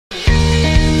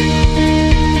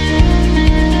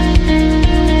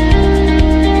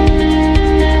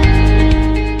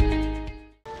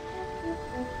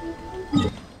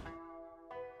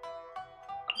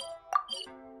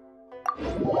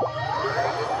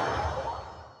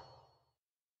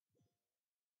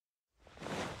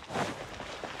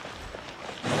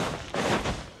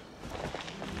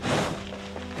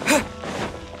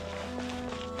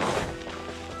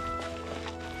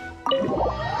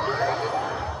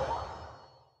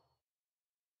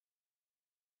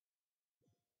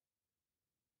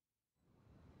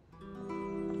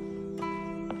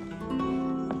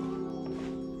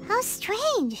How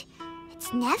strange.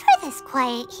 It's never this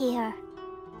quiet here.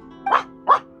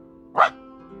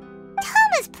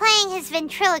 Toma's playing his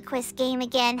ventriloquist game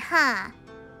again, huh?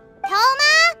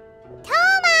 Toma?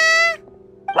 Toma!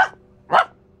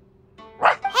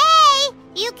 Hey,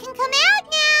 you can come out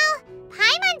now.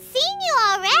 Paimon's seen you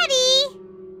already.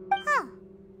 Huh,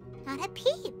 not a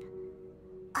peep.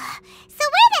 So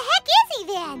where the heck is he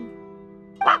then?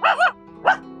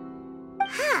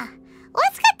 Huh,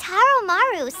 what's got Taro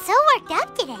Maru so worked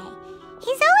up today?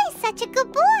 He's always such a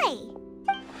good boy.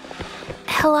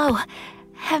 Hello.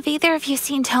 Have either of you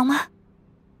seen Toma?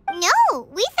 No,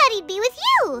 we thought he'd be with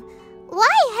you.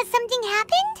 Why? Has something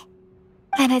happened?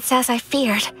 Then it's as I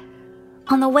feared.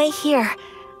 On the way here,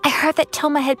 I heard that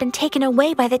Toma had been taken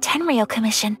away by the Tenryou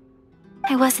Commission.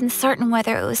 I wasn't certain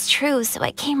whether it was true, so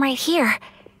I came right here.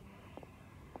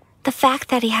 The fact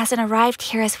that he hasn't arrived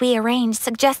here as we arranged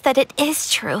suggests that it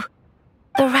is true.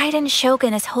 The Raiden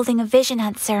Shogun is holding a vision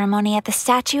hunt ceremony at the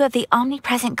statue of the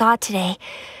omnipresent god today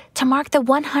to mark the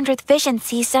 100th vision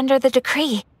seized under the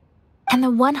decree. And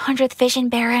the 100th vision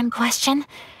bearer in question,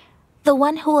 the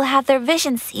one who will have their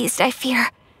vision seized, I fear,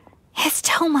 is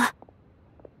Toma.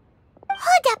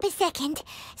 Hold up a second.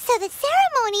 So the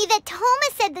ceremony that Toma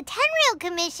said the Tenryou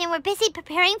Commission were busy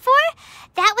preparing for,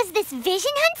 that was this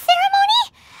vision hunt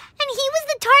ceremony? And he was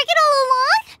the target all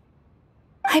along?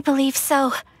 I believe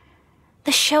so.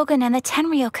 The Shogun and the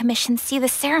Tenryou Commission see the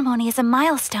ceremony as a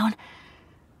milestone.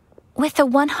 With the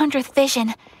 100th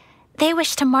vision, they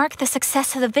wish to mark the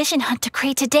success of the vision hunt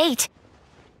decree to date.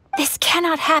 This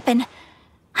cannot happen.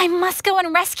 I must go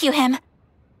and rescue him.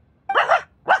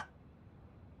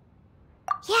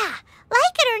 Yeah,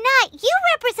 like it or not, you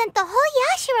represent the whole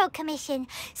Yashiro Commission.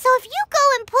 So if you go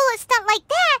and pull a stunt like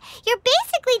that, you're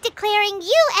basically declaring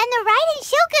you and the Raiden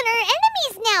Shogun are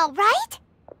enemies now, right?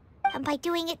 And by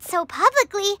doing it so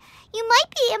publicly, you might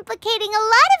be implicating a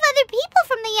lot of other people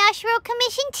from the Yashiro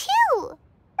Commission too.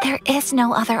 There is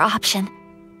no other option.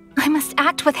 I must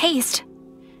act with haste.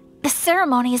 The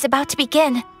ceremony is about to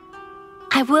begin.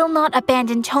 I will not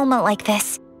abandon Toma like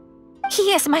this.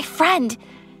 He is my friend.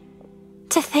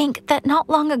 To think that not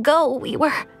long ago we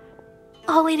were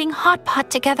all eating hot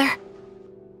pot together.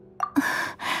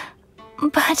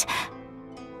 But...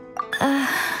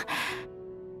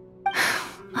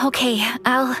 Okay,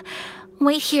 I'll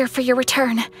wait here for your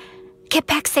return. Get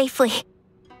back safely.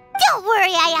 Don't worry,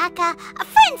 Ayaka. A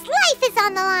friend's life is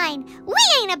on the line. We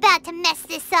ain't about to mess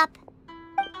this up.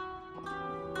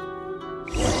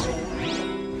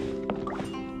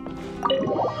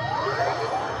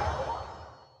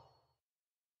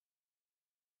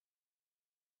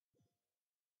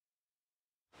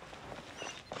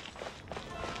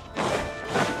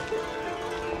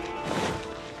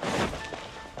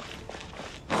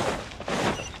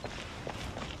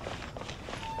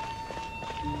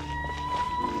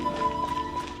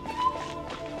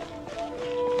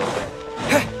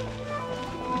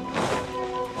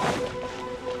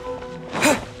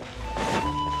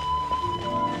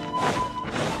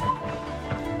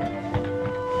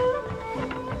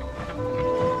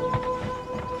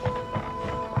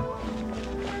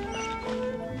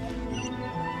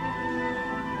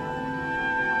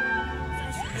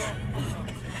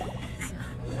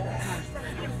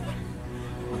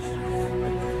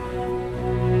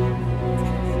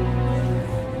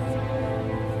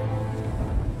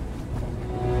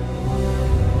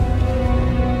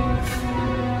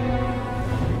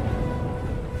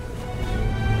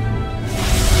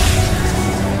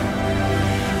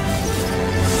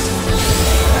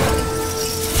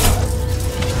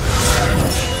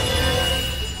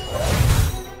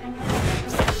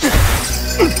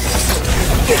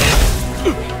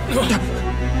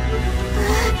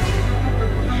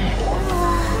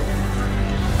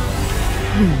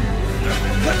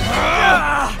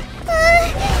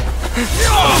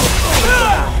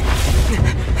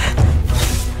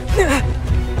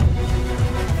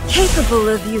 Capable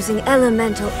of using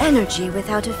elemental energy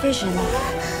without a vision.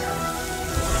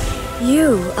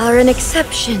 You are an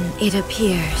exception, it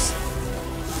appears.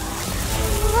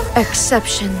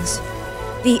 Exceptions,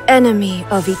 the enemy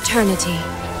of eternity.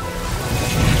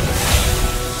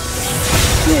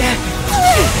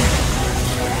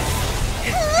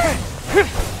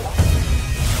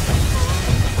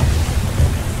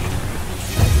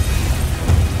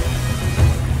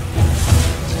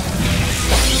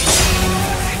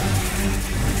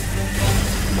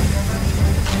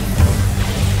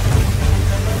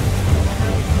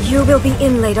 You will be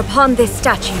inlaid upon this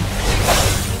statue.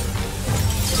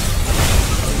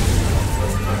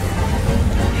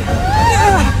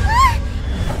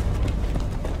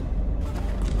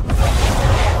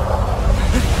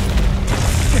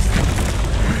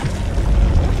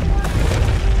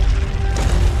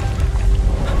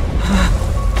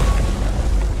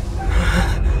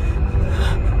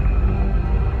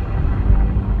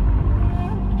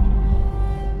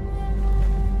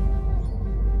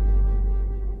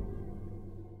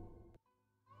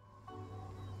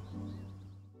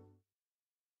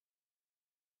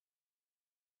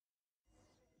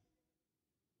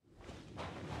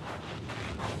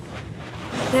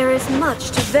 There is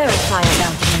much to verify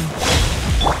about you.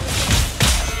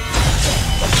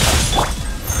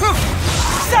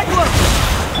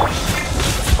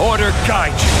 Order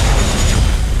guide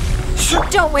you.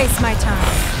 Don't waste my time.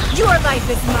 Your life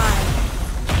is mine.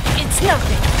 It's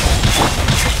nothing.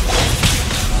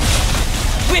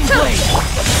 Windblade!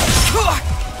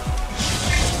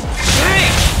 Hey!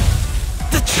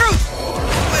 The truth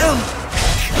will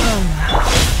come.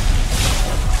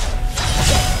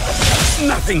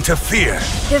 Nothing to fear.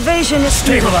 Evasion is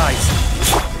Stabilize.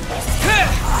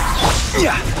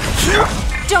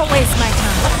 Don't waste my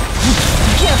time.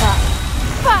 Give up.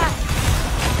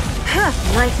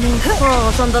 Lightning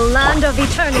falls on the land of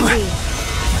eternity.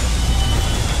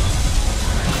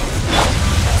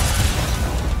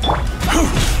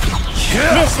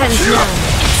 This ends now.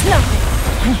 It's nothing.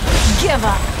 Give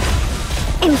up.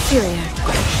 Inferior.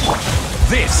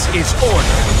 This is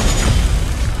order.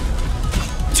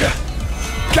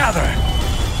 Gather.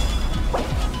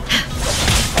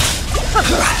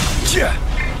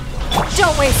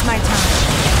 Don't waste my time.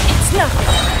 It's nothing.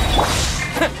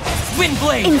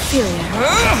 Windblade. Inferior.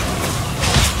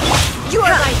 Your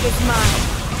life is mine.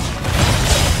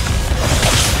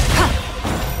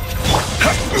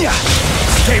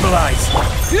 Stabilize.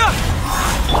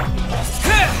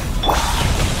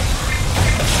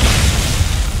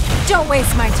 Don't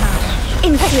waste my time.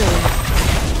 Inferior.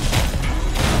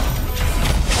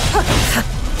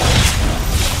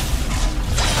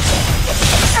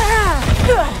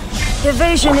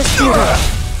 Evasion is futile.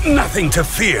 Nothing to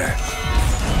fear.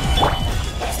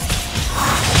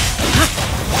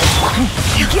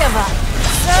 Give up.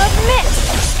 Submit.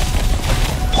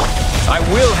 I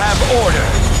will have order.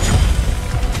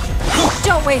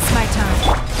 Don't waste my time.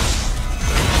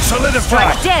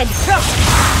 Solidify. Dead.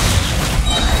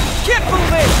 Get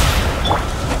moving.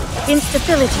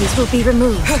 Instabilities will be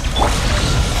removed.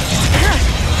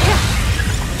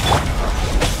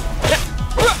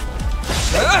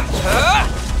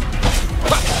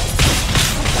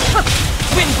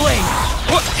 Windblade.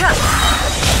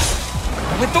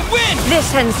 With the wind.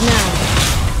 This ends now.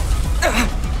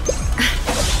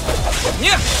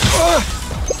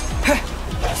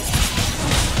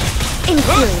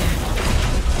 Inferior.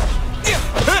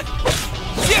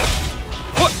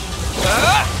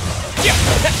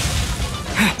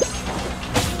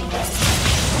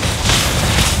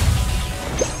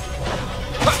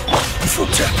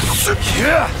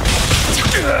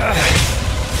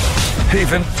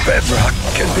 Even bedrock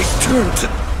can be turned to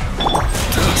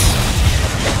dust.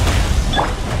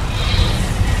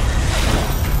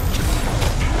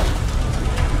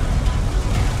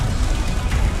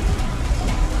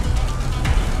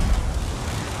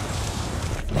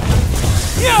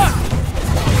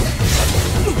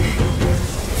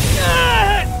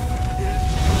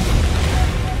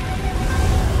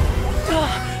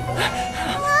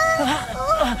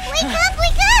 Wake up,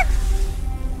 wake up!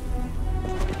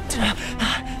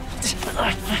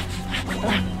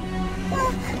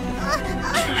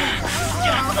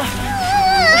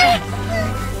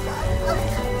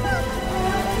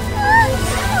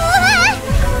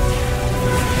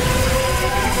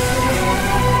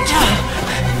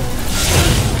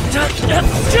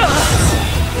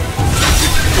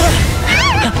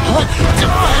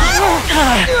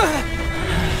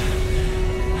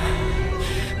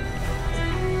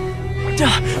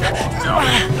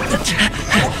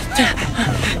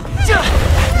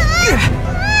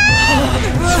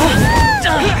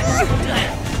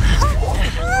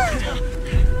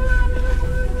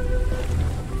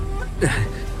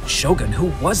 Shogun,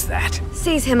 who was that?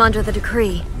 Seize him under the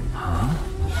decree.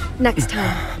 Next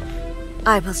time,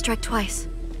 I will strike twice.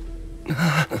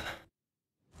 Why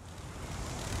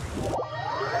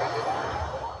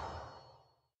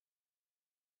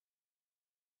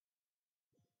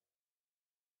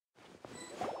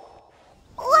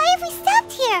have we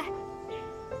stopped here?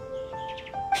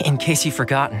 In case you've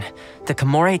forgotten, the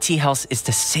Komore Tea House is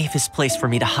the safest place for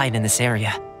me to hide in this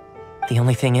area. The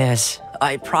only thing is,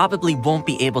 I probably won't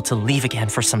be able to leave again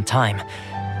for some time.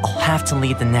 I'll have to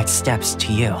leave the next steps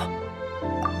to you.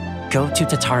 Go to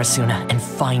Tatarasuna and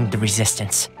find the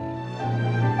resistance.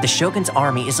 The Shogun's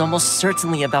army is almost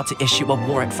certainly about to issue a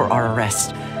warrant for our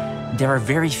arrest. There are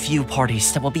very few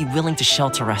parties that will be willing to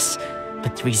shelter us,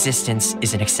 but the resistance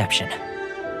is an exception.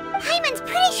 Paimon's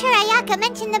pretty sure Ayaka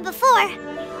mentioned them before.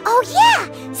 Oh yeah!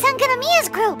 Sangonomiya's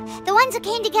group! The ones who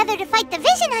came together to fight the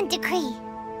Vision Hunt Decree!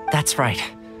 That's right.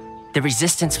 The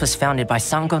resistance was founded by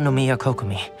Sangonomiya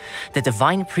Kokumi, the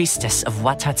divine priestess of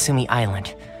Watatsumi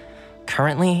Island.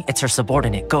 Currently, it's her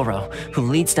subordinate, Goro, who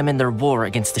leads them in their war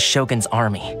against the Shogun's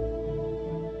army.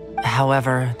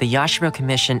 However, the Yashiro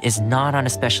Commission is not on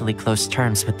especially close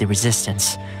terms with the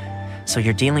Resistance, so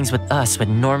your dealings with us would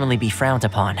normally be frowned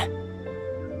upon.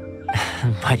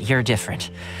 But you're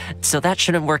different, so that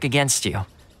shouldn't work against you.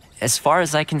 As far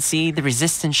as I can see, the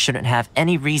Resistance shouldn't have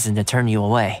any reason to turn you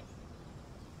away.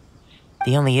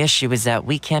 The only issue is that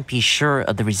we can't be sure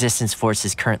of the Resistance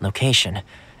Force's current location.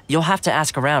 You'll have to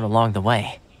ask around along the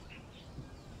way.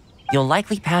 You'll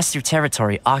likely pass through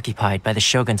territory occupied by the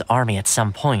Shogun's army at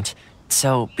some point,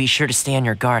 so be sure to stay on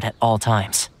your guard at all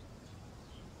times.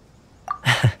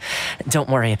 Don't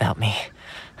worry about me.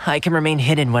 I can remain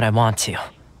hidden when I want to.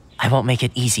 I won't make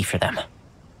it easy for them.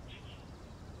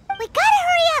 We gotta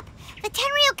hurry up! The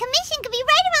Tenryou Commission could be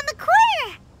right around the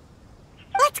corner!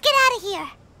 Let's get out of here!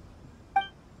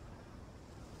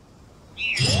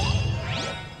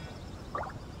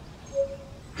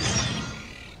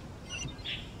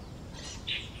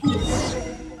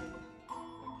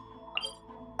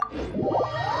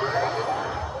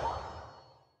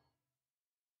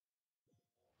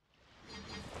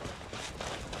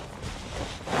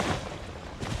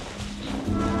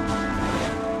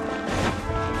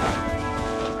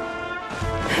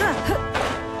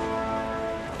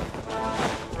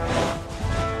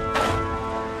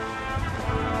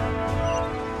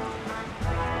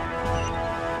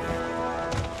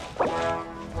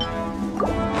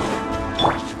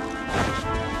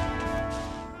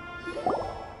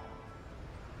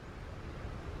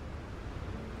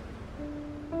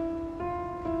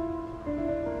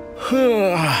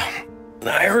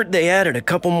 I heard they added a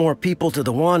couple more people to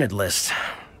the wanted list.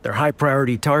 They're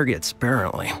high-priority targets,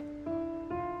 apparently.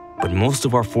 But most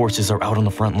of our forces are out on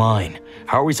the front line.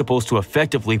 How are we supposed to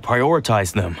effectively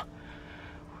prioritize them?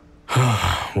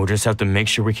 We'll just have to make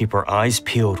sure we keep our eyes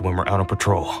peeled when we're out on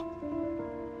patrol.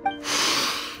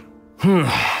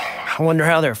 I wonder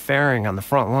how they're faring on the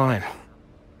front line.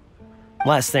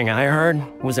 Last thing I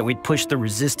heard was that we'd pushed the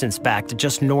Resistance back to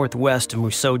just northwest of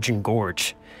Musojin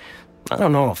Gorge. I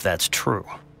don't know if that's true.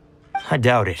 I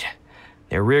doubt it.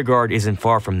 Their rearguard isn't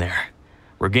far from there.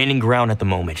 We're gaining ground at the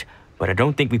moment, but I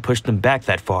don't think we pushed them back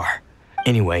that far.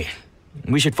 Anyway,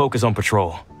 we should focus on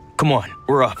patrol. Come on,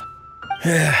 we're up.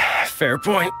 Fair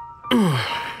point.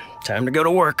 Time to go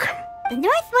to work. The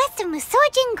northwest of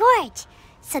Musojin Gorge.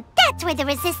 So that's where the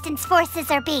Resistance forces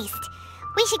are based.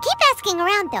 We should keep asking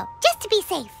around, though, just to be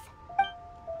safe.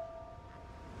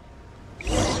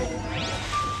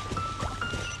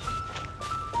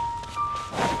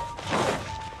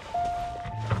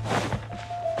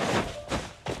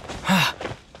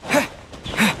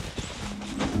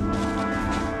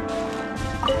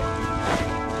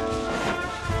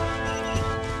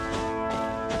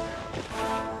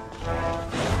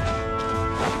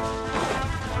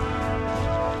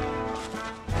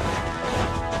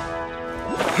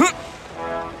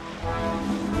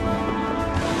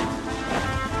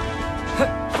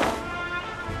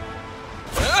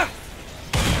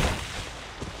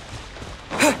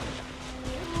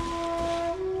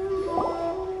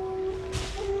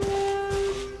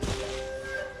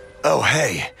 Oh,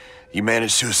 hey. You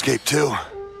managed to escape too?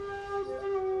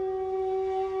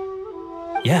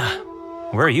 Yeah.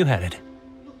 Where are you headed?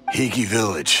 Higi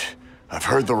Village. I've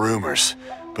heard the rumors,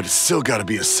 but it's still gotta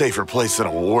be a safer place than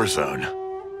a war zone.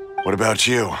 What about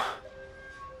you?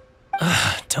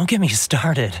 Don't get me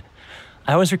started.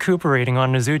 I was recuperating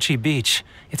on Nizuchi Beach.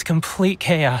 It's complete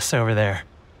chaos over there.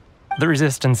 The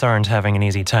Resistance aren't having an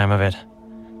easy time of it.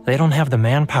 They don't have the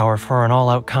manpower for an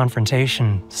all-out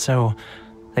confrontation, so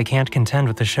they can't contend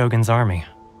with the Shogun's army.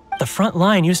 The front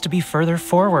line used to be further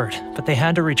forward, but they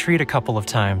had to retreat a couple of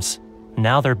times.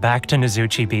 Now they're back to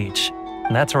Nizuchi Beach.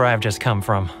 That's where I've just come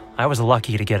from. I was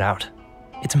lucky to get out.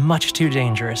 It's much too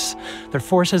dangerous. Their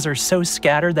forces are so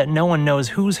scattered that no one knows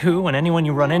who's who, and anyone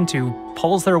you run into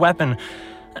pulls their weapon.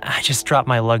 I just dropped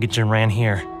my luggage and ran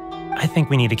here. I think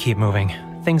we need to keep moving.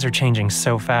 Things are changing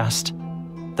so fast.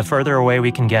 The further away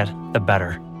we can get, the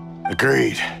better.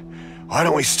 Agreed. Why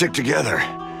don't we stick together?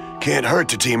 Can't hurt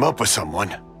to team up with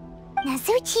someone.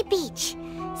 Nizuchi Beach.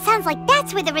 Sounds like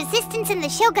that's where the Resistance and the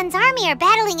Shogun's army are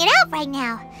battling it out right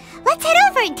now. Let's head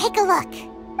over and take a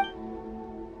look.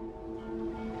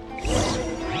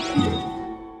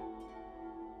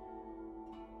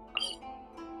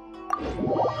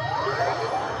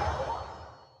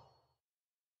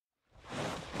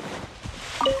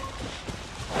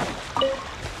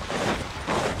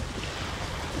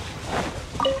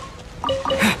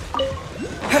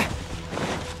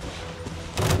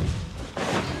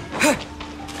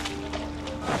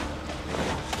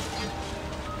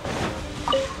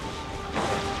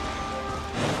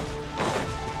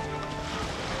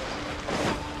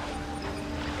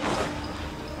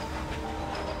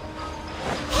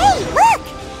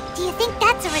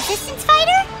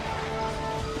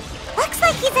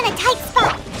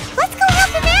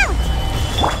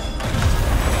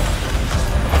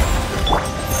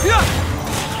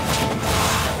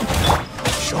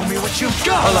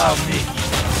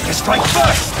 to strike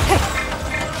first!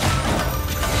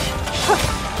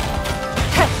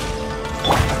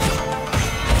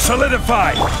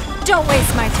 Solidify! Don't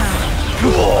waste my time.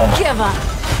 Give up.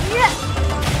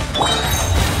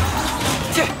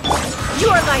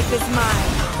 Your life is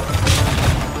mine.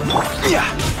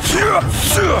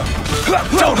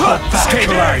 Don't hold back!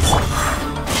 Stabilize!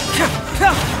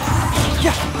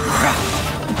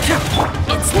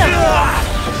 It's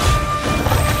not.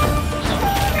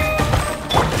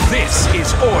 This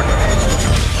is order.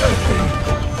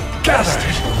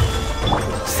 Gathered.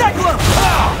 Cyclone!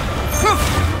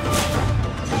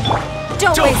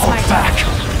 Don't waste hold my back.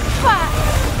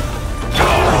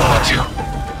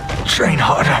 time. Train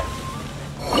harder.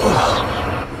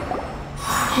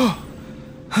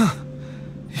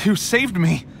 You saved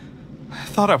me. I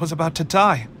thought I was about to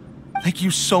die. Thank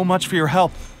you so much for your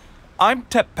help. I'm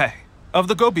Tepe, of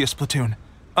the Gobius platoon.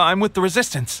 I'm with the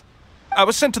Resistance. I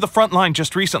was sent to the front line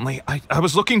just recently. I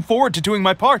was looking forward to doing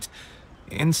my part.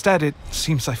 Instead, it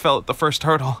seems I fell at the first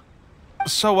hurdle.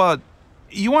 So,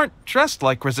 you aren't dressed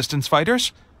like Resistance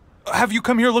fighters? Have you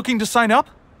come here looking to sign up?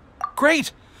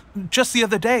 Great! Just the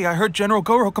other day, I heard General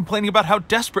Goro complaining about how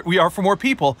desperate we are for more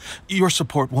people. Your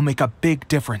support will make a big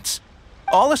difference.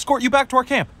 I'll escort you back to our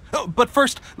camp. But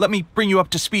first, let me bring you up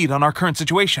to speed on our current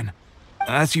situation.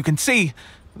 As you can see,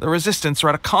 the Resistance are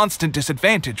at a constant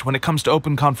disadvantage when it comes to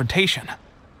open confrontation.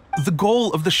 The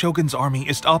goal of the Shogun's army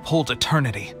is to uphold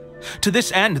eternity. To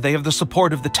this end, they have the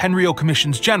support of the Tenryou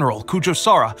Commission's general, Kujo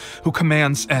Sara, who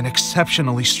commands an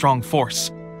exceptionally strong force.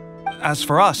 As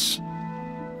for us,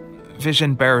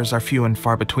 vision bearers are few and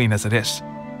far between as it is.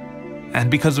 And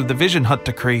because of the Vision Hunt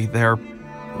decree, they're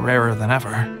rarer than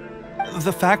ever.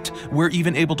 The fact we're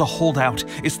even able to hold out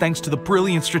is thanks to the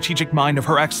brilliant strategic mind of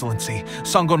Her Excellency,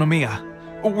 Sangonomiya.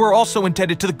 We're also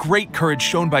indebted to the great courage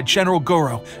shown by General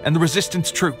Goro and the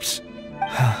Resistance troops.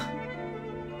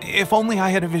 If only I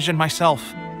had a vision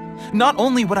myself. Not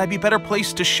only would I be better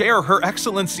placed to share Her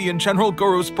Excellency and General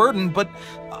Goro's burden, but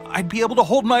I'd be able to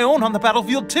hold my own on the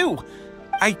battlefield too.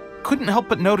 I couldn't help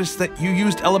but notice that you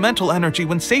used elemental energy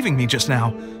when saving me just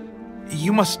now.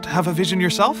 You must have a vision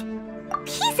yourself?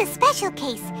 He's a special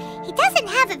case. He doesn't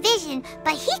have a vision,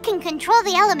 but he can control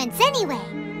the elements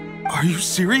anyway. Are you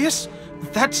serious?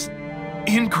 That's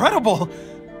incredible.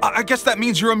 I guess that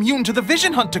means you're immune to the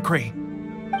Vision Hunt decree.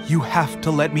 You have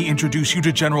to let me introduce you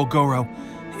to General Goro.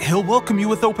 He'll welcome you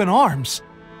with open arms.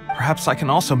 Perhaps I can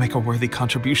also make a worthy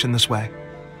contribution this way.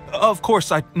 Of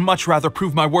course, I'd much rather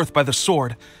prove my worth by the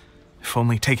sword. If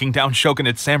only taking down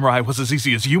Shogunate samurai was as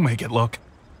easy as you make it look.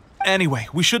 Anyway,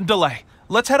 we shouldn't delay.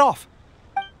 Let's head off.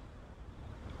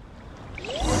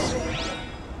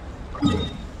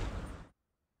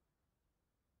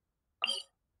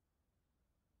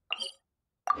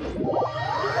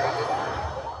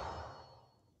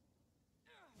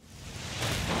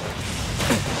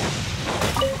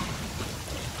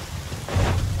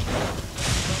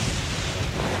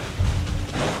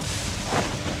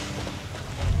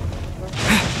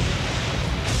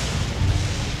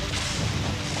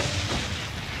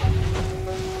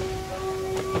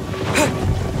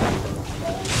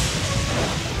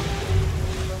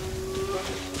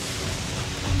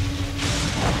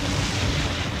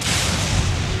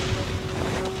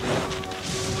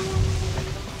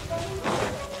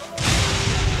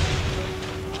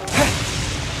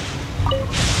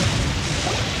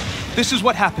 This is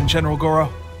what happened, General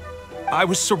Goro. I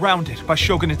was surrounded by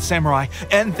Shogunate samurai,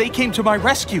 and they came to my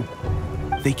rescue.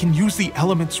 They can use the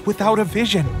elements without a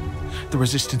vision. The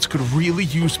Resistance could really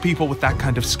use people with that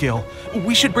kind of skill.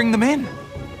 We should bring them in.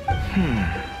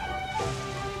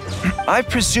 I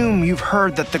presume you've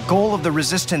heard that the goal of the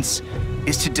Resistance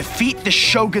is to defeat the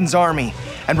Shogun's army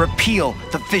and repeal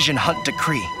the Vision Hunt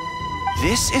decree.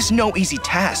 This is no easy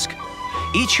task.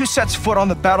 Each who sets foot on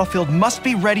the battlefield must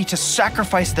be ready to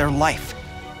sacrifice their life.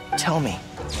 Tell me,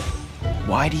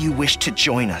 why do you wish to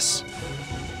join us?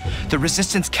 The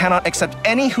Resistance cannot accept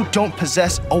any who don't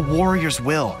possess a warrior's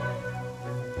will.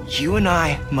 You and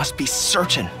I must be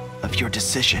certain of your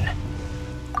decision.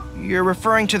 You're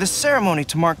referring to the ceremony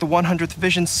to mark the 100th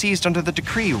vision seized under the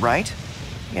decree, right?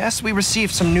 Yes, we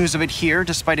received some news of it here,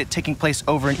 despite it taking place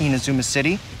over in Inazuma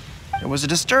City. There was a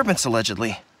disturbance,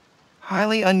 allegedly.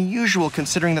 Highly unusual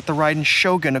considering that the Raiden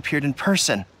Shogun appeared in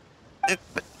person. But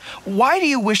why do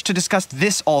you wish to discuss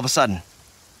this all of a sudden?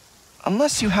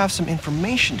 Unless you have some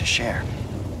information to share.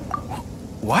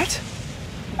 What?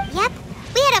 Yep,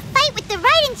 we had a fight with the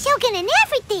Raiden Shogun and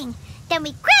everything. Then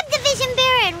we grabbed the Vision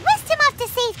Bearer and whisked him off to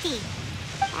safety.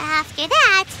 After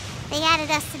that, they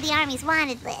added us to the Army's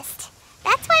wanted list.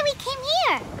 That's why we came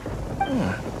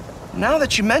here. Now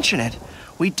that you mention it,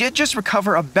 We did just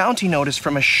recover a bounty notice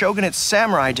from a shogunate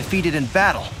samurai defeated in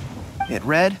battle. It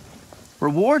read,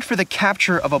 "Reward for the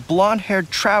capture of a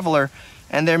blonde-haired traveler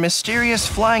and their mysterious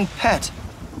flying pet."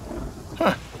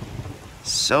 Huh.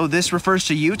 So this refers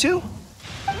to you two?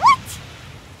 What?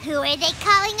 Who are they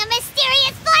calling a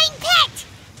mysterious flying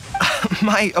pet?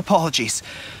 My apologies.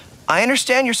 I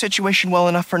understand your situation well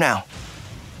enough for now.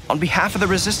 On behalf of the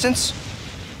Resistance,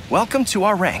 welcome to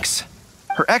our ranks.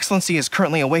 Her Excellency is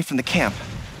currently away from the camp.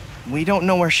 We don't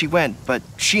know where she went, but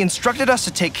she instructed us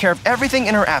to take care of everything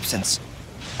in her absence.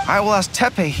 I will ask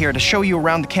Teppei here to show you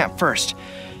around the camp first,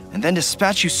 and then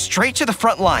dispatch you straight to the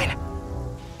front line.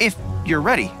 If you're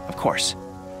ready, of course.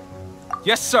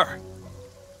 Yes, sir.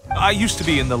 I used to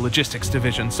be in the logistics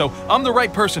division, so I'm the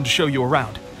right person to show you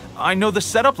around. I know the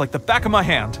setup like the back of my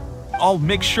hand. I'll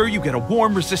make sure you get a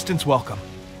warm Resistance welcome.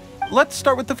 Let's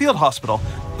start with the field hospital.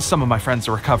 Some of my friends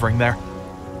are recovering there.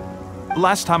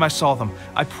 Last time I saw them,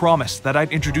 I promised that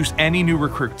I'd introduce any new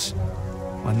recruits.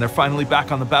 When they're finally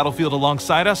back on the battlefield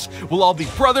alongside us, we'll all be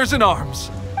brothers in arms.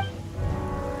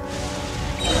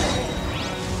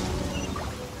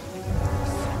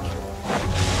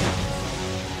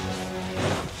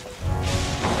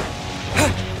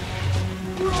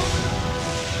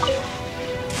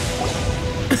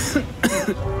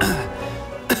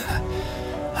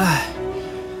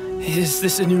 Is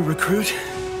this a new recruit?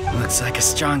 Looks like a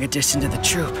strong addition to the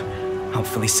troop.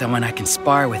 Hopefully someone I can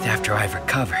spar with after I've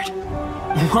recovered.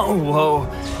 Whoa.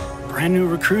 Brand new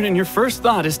recruit and your first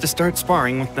thought is to start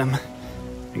sparring with them.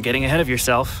 You're getting ahead of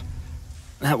yourself.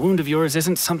 That wound of yours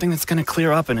isn't something that's gonna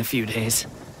clear up in a few days.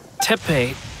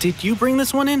 Teppei, did you bring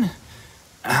this one in?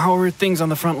 How are things on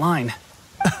the front line?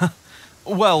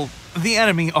 Well, the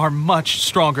enemy are much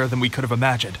stronger than we could have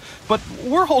imagined, but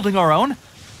we're holding our own.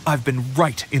 I've been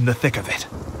right in the thick of it.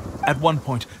 At one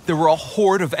point, there were a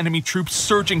horde of enemy troops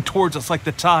surging towards us like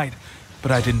the tide,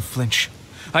 but I didn't flinch.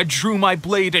 I drew my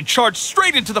blade and charged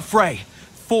straight into the fray.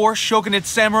 4 shogunate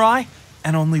samurai,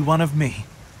 and only one of me.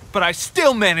 But I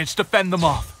still managed to fend them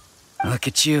off. Look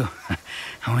at you.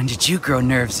 When did you grow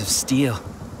nerves of steel?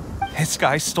 This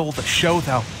guy stole the show,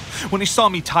 though. When he saw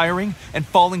me tiring and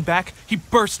falling back, he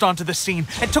burst onto the scene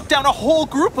and took down a whole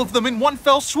group of them in one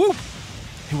fell swoop.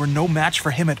 They were no match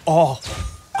for him at all.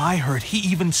 I heard he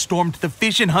even stormed the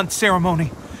vision hunt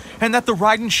ceremony, and that the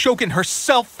Raiden Shogun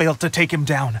herself failed to take him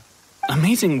down.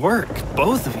 Amazing work,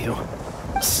 both of you.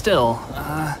 Still,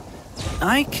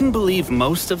 I can believe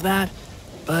most of that,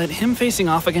 but him facing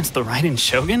off against the Raiden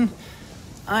Shogun?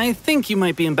 I think you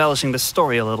might be embellishing the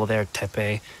story a little there,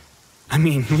 Teppei. I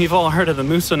mean, we've all heard of the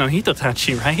Muso no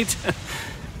Hitotachi, right?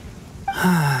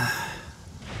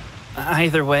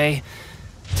 Either way,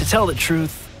 to tell the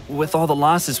truth, with all the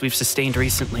losses we've sustained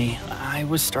recently, I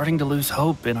was starting to lose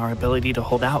hope in our ability to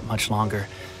hold out much longer.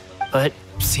 But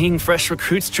seeing fresh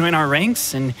recruits join our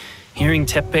ranks and hearing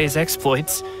Teppei's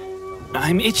exploits,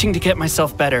 I'm itching to get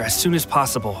myself better as soon as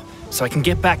possible so I can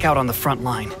get back out on the front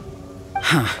line.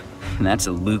 Huh. That's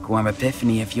a lukewarm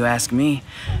epiphany if you ask me.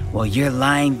 While you're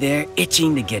lying there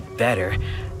itching to get better,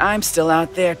 I'm still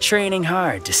out there training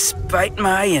hard despite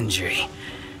my injury.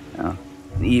 Oh,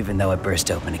 even though it burst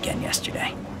open again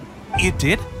yesterday. It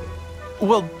did?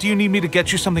 Well, do you need me to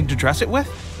get you something to dress it with?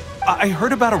 I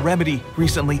heard about a remedy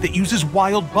recently that uses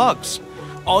wild bugs.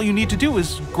 All you need to do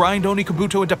is grind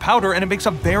Onikabuto into powder and it makes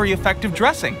a very effective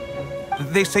dressing.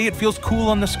 They say it feels cool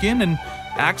on the skin and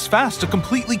acts fast to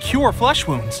completely cure flesh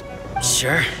wounds.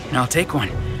 Sure, I'll take one.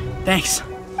 Thanks.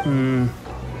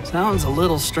 Sounds a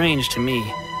little strange to me.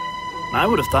 I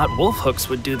would have thought wolf hooks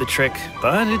would do the trick,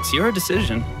 but it's your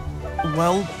decision.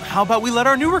 Well, how about we let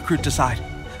our new recruit decide?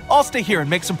 I'll stay here and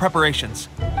make some preparations.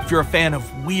 If you're a fan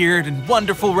of weird and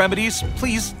wonderful remedies,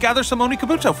 please gather some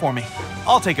Onikabuto for me.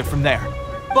 I'll take it from there.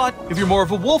 But if you're more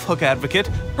of a wolf hook advocate,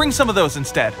 bring some of those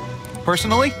instead.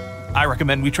 Personally, I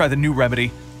recommend we try the new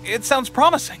remedy. It sounds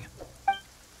promising.